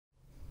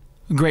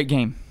Great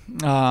game.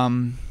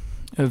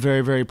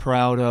 Very, very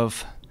proud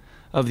of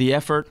the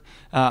effort.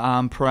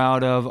 I'm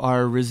proud of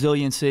our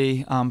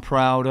resiliency. I'm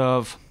proud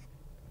of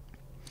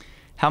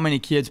how many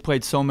kids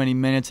played so many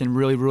minutes and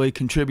really, really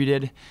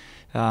contributed.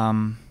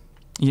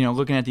 You know,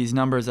 looking at these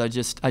numbers, I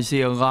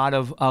see a lot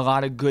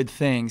of good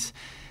things.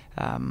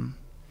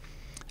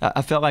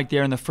 I felt like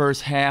there in the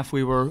first half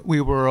we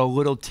were a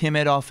little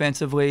timid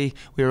offensively.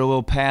 We were a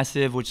little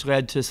passive, which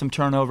led to some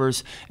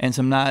turnovers and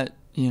some not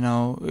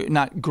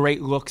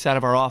great looks out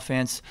of our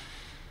offense.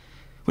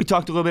 We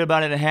talked a little bit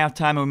about it at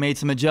halftime, and we made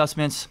some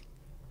adjustments.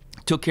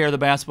 Took care of the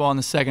basketball in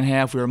the second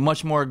half. We were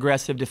much more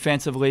aggressive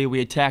defensively.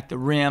 We attacked the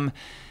rim.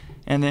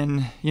 And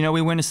then, you know,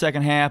 we win the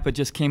second half, but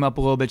just came up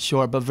a little bit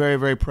short. But very,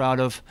 very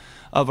proud of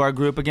our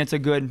group against a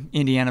good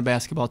Indiana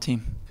basketball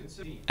team.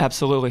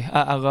 Absolutely.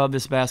 I love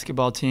this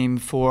basketball team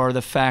for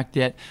the fact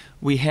that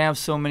we have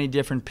so many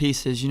different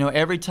pieces. You know,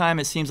 every time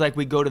it seems like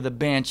we go to the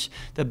bench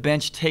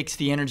takes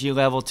the energy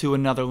level to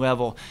another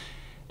level.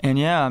 And,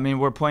 yeah, I mean,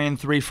 we're playing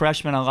 3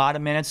 freshmen a lot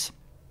of minutes.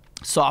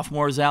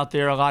 Sophomores out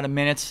there a lot of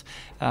minutes.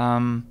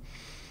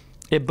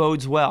 It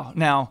bodes well.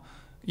 Now,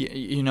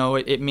 you know,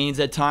 it means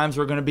at times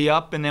we're going to be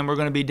up and then we're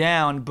going to be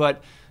down.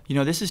 But, you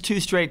know, this is 2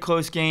 straight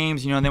close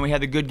games. You know, and then we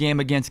had the good game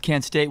against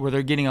Kent State where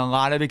they're getting a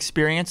lot of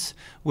experience,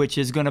 which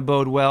is going to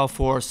bode well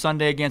for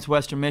Sunday against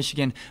Western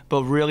Michigan,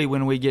 but really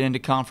when we get into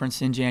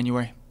conference in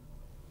January.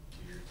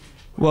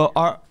 Well,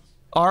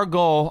 our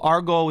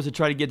goal was to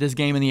try to get this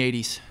game in the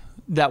 80s.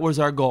 That was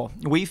our goal.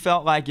 We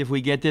felt like if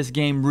we get this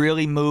game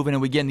really moving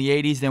and we get in the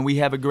 80s, then we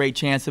have a great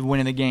chance of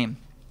winning the game.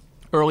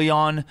 Early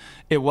on,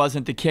 it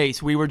wasn't the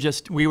case. We were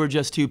just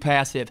too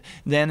passive.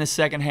 Then the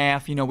second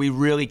half, you know, we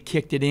really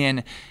kicked it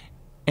in,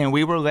 and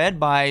we were led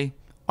by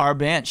our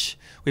bench.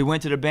 We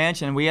went to the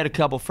bench, and we had a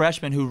couple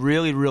freshmen who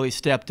really, really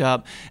stepped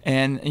up,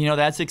 and, you know,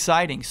 that's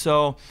exciting.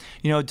 So,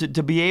 you know,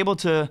 to be able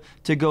to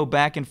go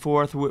back and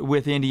forth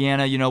with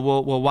Indiana, you know,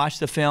 we'll watch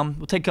the film.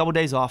 We'll take a couple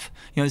days off.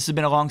 You know, this has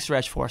been a long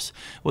stretch for us.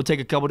 We'll take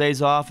a couple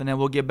days off, and then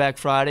we'll get back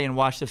Friday and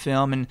watch the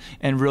film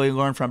and really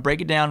learn from it.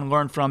 Break it down and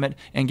learn from it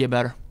and get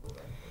better.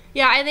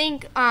 Yeah, I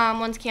think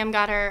once Cam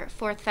got her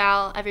 4th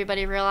foul,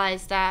 everybody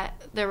realized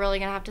that they're really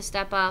going to have to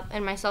step up,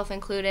 and myself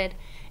included.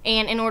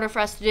 And in order for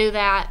us to do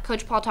that,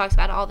 Coach Paul talks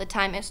about it all the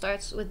time, it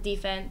starts with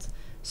defense.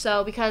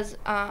 So because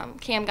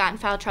Cam got in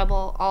foul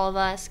trouble, all of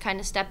us kind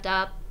of stepped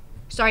up,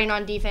 starting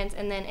on defense,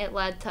 and then it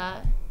led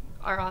to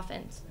our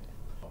offense.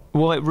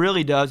 Well, it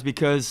really does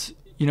because,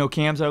 you know,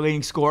 Cam's our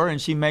leading scorer, and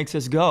she makes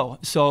us go.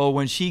 So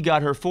when she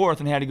got her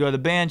 4th and had to go to the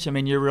bench, I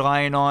mean, you're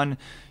relying on,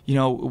 you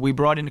know, we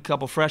brought in a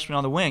couple freshmen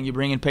on the wing. You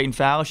bring in Peyton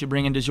Fallis, you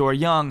bring in DeJour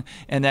Young,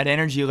 and that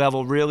energy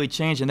level really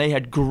changed, and they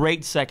had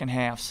great second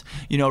halves.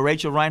 You know,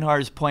 Rachel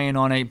Rinehart is playing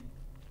on a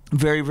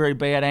very, very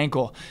bad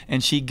ankle,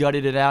 and she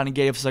gutted it out and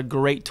gave us a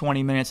great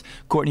 20 minutes.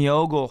 Courtney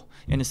Ogle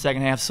in the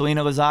second half.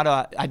 Selena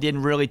Lozado, I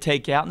didn't really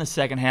take out in the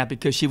second half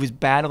because she was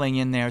battling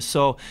in there.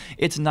 So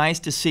it's nice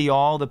to see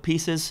all the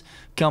pieces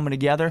coming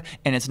together,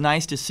 and it's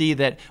nice to see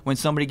that when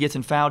somebody gets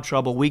in foul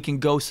trouble, we can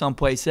go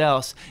someplace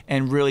else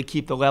and really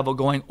keep the level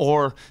going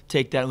or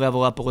take that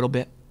level up a little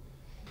bit.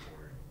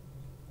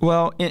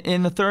 Well,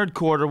 in the third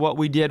quarter, what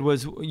we did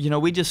was, you know,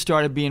 we just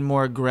started being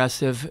more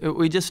aggressive.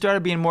 We just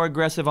started being more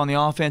aggressive on the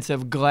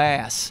offensive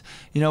glass.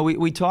 You know,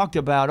 we talked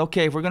about,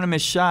 okay, if we're going to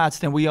miss shots,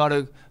 then we ought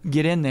to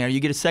get in there. You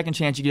get a second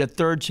chance, you get a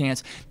third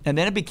chance. And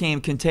then it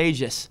became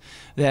contagious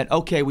that,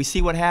 okay, we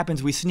see what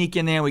happens, we sneak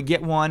in there, we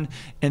get one,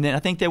 and then I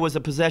think there was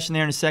a possession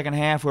there in the second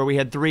half where we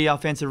had 3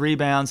 offensive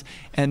rebounds,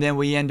 and then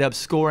we end up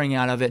scoring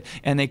out of it,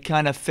 and they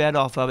kind of fed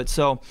off of it.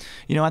 So,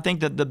 you know, I think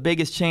that the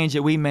biggest change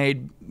that we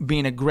made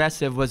being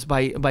aggressive was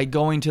by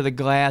going to the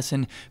glass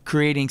and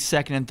creating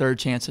second and third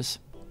chances.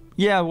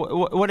 Yeah,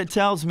 what it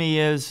tells me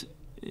is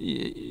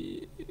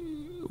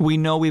we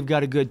know we've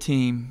got a good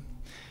team.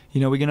 You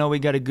know, we know we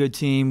got a good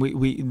team.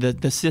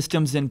 The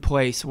system's in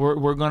place.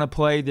 We're going to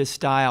play this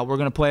style. We're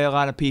going to play a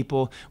lot of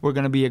people. We're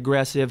going to be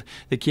aggressive.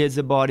 The kids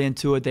have bought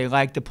into it. They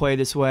like to play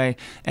this way.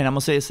 And I'm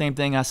going to say the same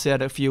thing I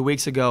said a few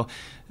weeks ago.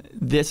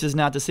 This is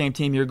not the same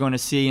team you're going to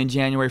see in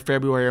January,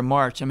 February, or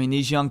March. I mean,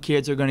 these young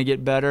kids are going to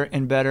get better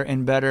and better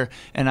and better,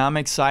 and I'm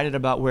excited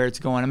about where it's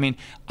going. I mean,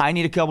 I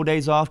need a couple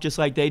days off just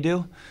like they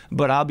do,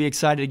 but I'll be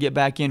excited to get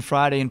back in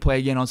Friday and play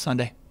again on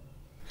Sunday.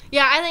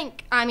 Yeah,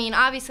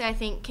 obviously I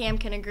think Cam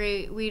can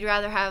agree. We'd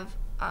rather have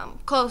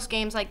close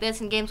games like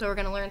this and games where we're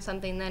going to learn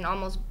something than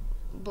almost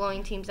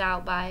blowing teams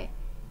out by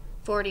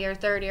 40 or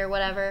 30 or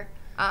whatever.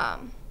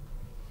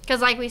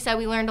 Because like we said,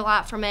 we learned a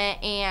lot from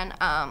it,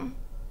 and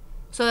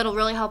so it'll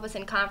really help us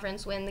in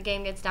conference when the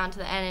game gets down to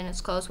the end and it's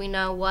close. We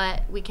know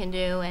what we can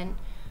do and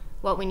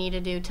what we need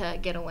to do to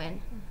get a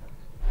win.